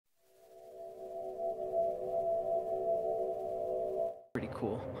pretty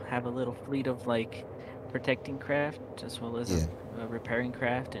cool. Have a little fleet of like protecting craft as well as Yeah, a repairing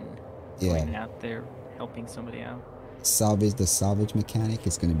craft and yeah. going out there helping somebody out. The salvage mechanic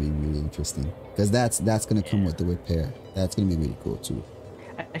is gonna be really interesting because that's gonna come Yeah. with the repair. That's gonna be really cool too.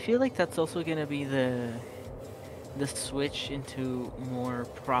 I feel like that's also gonna be the switch into more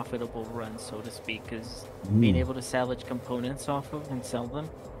profitable runs, so to speak, because being Mm, able to salvage components off of and sell them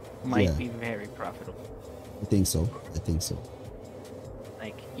yeah, might be very profitable. I think so. I think so.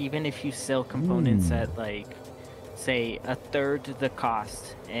 Like even if you sell components Mm, at like say a third the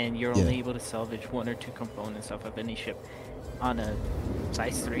cost and you're yeah. only able to salvage one or two components off of any ship on a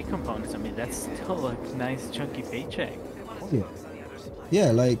size 3 components, I mean that's still a nice chunky paycheck. Oh yeah.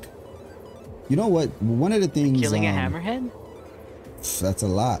 Yeah, like you know what? One of the Like things killing a hammerhead? that's a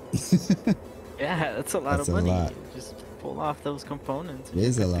lot. Yeah, that's a lot That's of a lot. money. Just pull off those components It and you're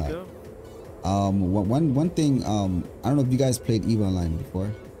is a good to lot. go. One thing. I don't know if you guys played EVE Online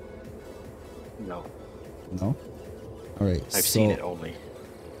before. No, No. All right. I've seen So it only.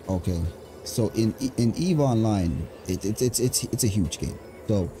 okay. So in EVE Online, it's a huge game.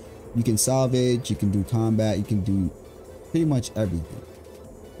 So you can salvage, you can do combat, you can do pretty much everything.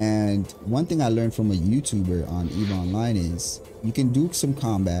 And one thing I learned from a YouTuber on EVE Online is you can do some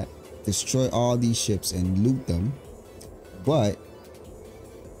combat, destroy all these ships and loot them, but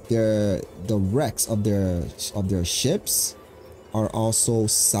the wrecks of their ships are also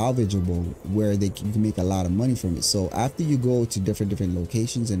salvageable where they can make a lot of money from it. So after you go to different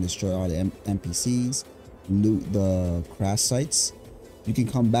locations and destroy all the NPCs, loot the crash sites, you can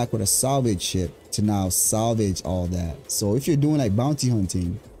come back with a salvage ship to now salvage all that. So if you're doing like bounty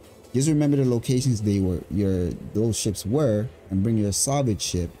hunting, just remember the locations those ships were and bring your salvage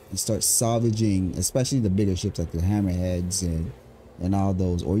ship and start salvaging, especially the bigger ships like the hammerheads and all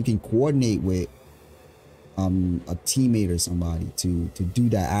those. Or you can coordinate with a teammate or somebody to do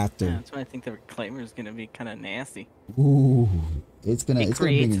that Yeah, after. that's why I think the reclaimer is gonna be kind of nasty. Ooh, It it's gonna bring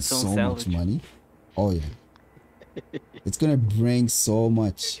creates in its own so much salvage. money. Oh yeah, it's gonna bring so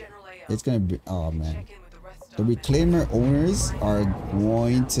much. It's gonna be, oh man, the reclaimer owners are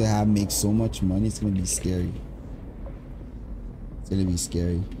going to have make so much money. It's gonna be scary. It's gonna be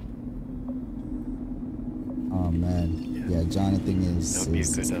scary. Oh man, Yeah, yeah. Jonathan that would be a is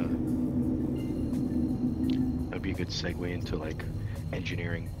good that'd be a good segue into like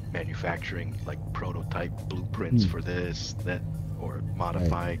engineering, manufacturing, like prototype blueprints hmm, for this, that, or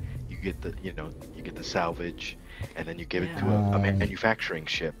right, modify. You get the you get the salvage, and then you give it to Yeah. a right. manufacturing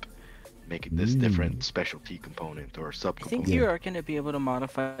ship, make it this different Mm, specialty component or I think yeah, you subcomponent. are gonna be able to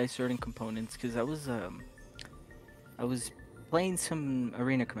modify certain components because I was playing some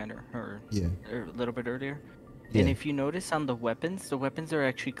Arena Commander yeah, or a little bit earlier, and yeah. if you notice on the weapons are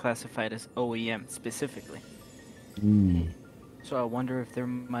actually classified as OEM specifically. Mm. So I wonder if there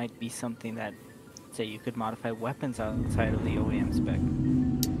might be something that, say, you could modify weapons outside of the OEM spec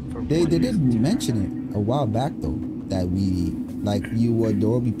for They one did reason or mention another. it a while back though that we like there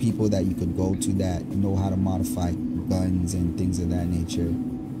will be people that you could go to that know how to modify guns and things of that nature,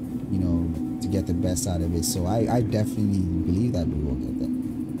 you know, to get the best out of it. So I definitely believe that we will get that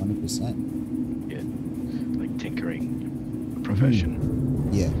 100%. Yeah, like tinkering Mm-hmm. profession.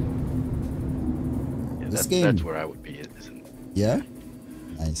 Yeah, Yeah, this that's game. where I would be. Isn't Yeah, yeah,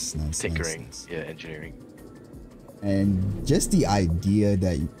 nice, nice, nice, tinkering. nice. Yeah, engineering. And just the idea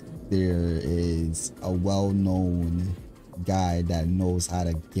that there is a well-known guy that knows how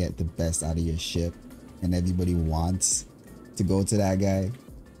to get the best out of your ship and everybody wants to go to that guy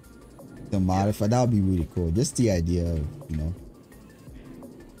to Yeah, modify, that would be really cool. Just the idea of,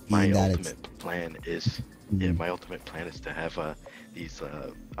 being my that it's ultimate plan is yeah, mm, my ultimate plan is to have these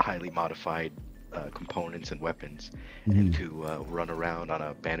highly modified components and weapons, and mhm. to run around on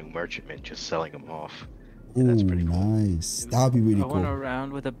a Banu merchantman just selling them off. Yeah, that's Ooh, pretty cool. nice. That would be really I went cool.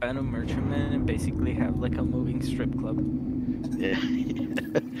 around with a Banu merchantman and basically have like a moving strip club. Yeah,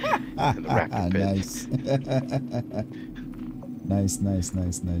 and the raptor pits. Nice. Nice, nice,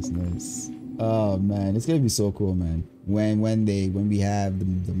 nice, nice, nice. Oh man, it's gonna be so cool, man. When we have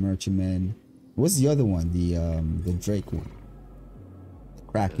the merchantman. What's the other one? The Drake one. The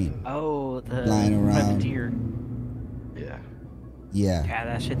Kraken. Oh, the Flying around. privateer. Yeah, Yeah, Yeah,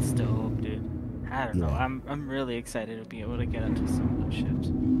 that shit's dope, dude. I don't know. yeah, I'm really excited to be able to get onto some of those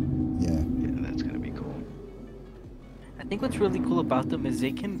ships. yeah. yeah, that's gonna be cool. I think what's really cool about them is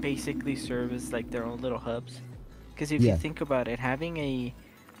they can basically serve as like their own little hubs. Because if you Yeah. think about it, having a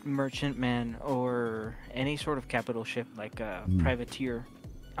merchantman or any sort of capital ship like a Mm, privateer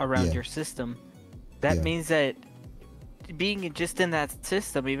around yeah, your system, that yeah. means that being just in that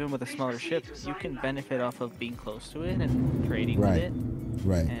system, even with a smaller ship, you can benefit off of being close to it and trading with it,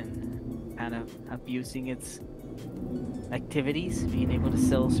 Right. and kind of abusing its activities, being able to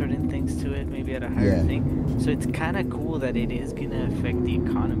sell certain things to it, maybe at a higher thing. So it's kind of cool that it is gonna affect the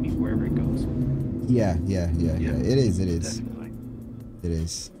economy wherever it goes. Yeah. It is. Definitely. It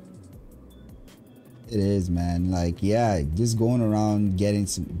is. It is, man. Like, yeah, just going around getting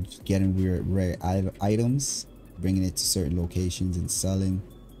rare items, bringing it to certain locations and selling.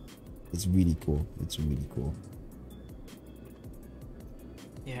 It's really cool. It's really cool.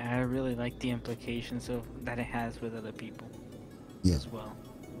 Yeah, I really like the implications of that it has with other people as well.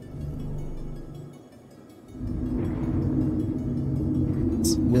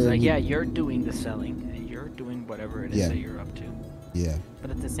 It's like, yeah, you're doing the selling and you're doing whatever it is that you're up to. Yeah. But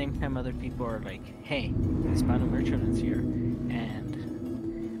at the same time, other people are like, hey, Hispano merchants here,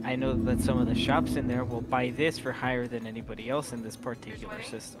 and I know that some of the shops in there will buy this for higher than anybody else in this particular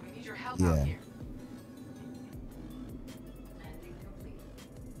system. Yeah.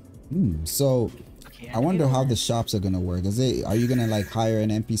 So I wonder how the shops are gonna work. Are you gonna like hire an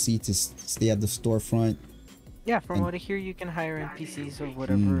NPC to stay at the storefront? Yeah, from what I hear, you can hire NPCs or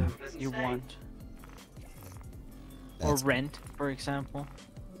whatever you want. Or rent, for example.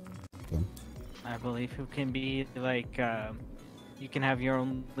 Okay. I believe it can be like, you can have your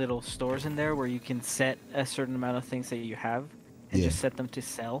own little stores in there where you can set a certain amount of things that you have and just set them to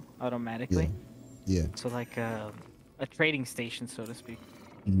sell automatically. Yeah. So like a trading station, so to speak.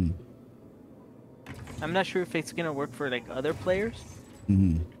 I'm not sure if it's gonna work for like other players.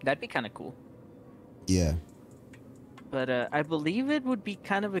 That'd be kind of cool. Yeah. But I believe it would be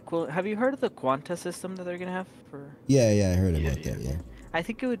kind of equivalent. Have you heard of the Quanta system that they're gonna have for? Yeah, I heard about that. Yeah. I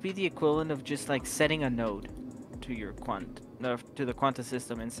think it would be the equivalent of just like setting a node to your to the Quanta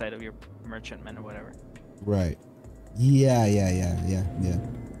system inside of your merchantman or whatever. Right. Yeah.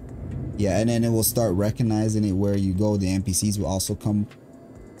 Yeah, and then it will start recognizing it where you go. The NPCs will also come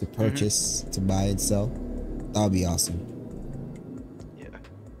to purchase, to buy and sell. That would be awesome. Yeah.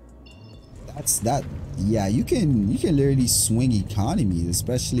 Yeah, you can literally swing economies,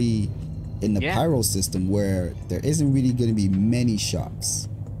 especially in the pyro system where there isn't really going to be many shops.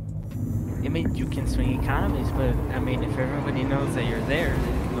 I mean, you can swing economies, but I mean, if everybody knows that you're there,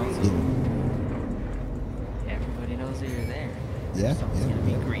 then you can also. Everybody knows that you're there. Yeah. Gonna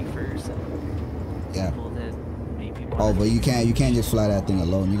be griefers and people that maybe. Oh, but you can't just fly that thing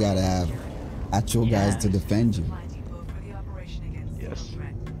alone. You gotta have actual guys to defend you. Yes.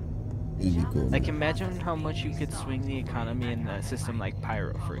 It'd be cool. Like, imagine how much you could swing the economy in a system like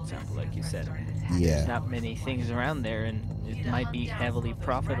Pyro, for example, like you said. There's not many things around there, and it might be heavily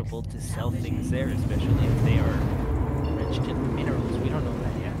profitable to sell things there, especially if they are enriched in minerals. We don't know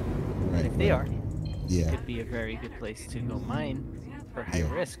that yet. But if they are, it could be a very good place to go mine for high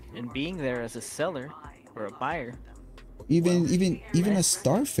risk. And being there as a seller or a buyer. Even a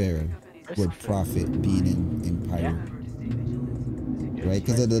Starfarer would profit being in Pyro. Right,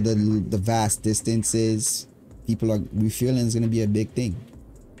 because of the vast distances, people are refueling is going to be a big thing.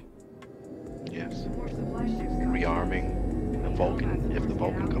 Yes. Rearming the Vulcan, if the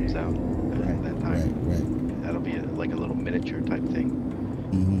Vulcan comes out at that time. Right. That'll be like a little miniature type thing.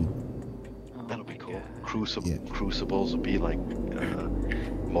 That'll be cool. Crucibles will be like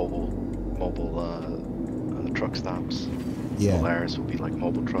mobile truck stops. Polaris will be like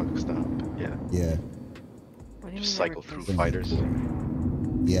mobile truck stop. Yeah. Just cycle through fighters.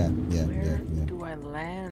 Yeah. Where do I land?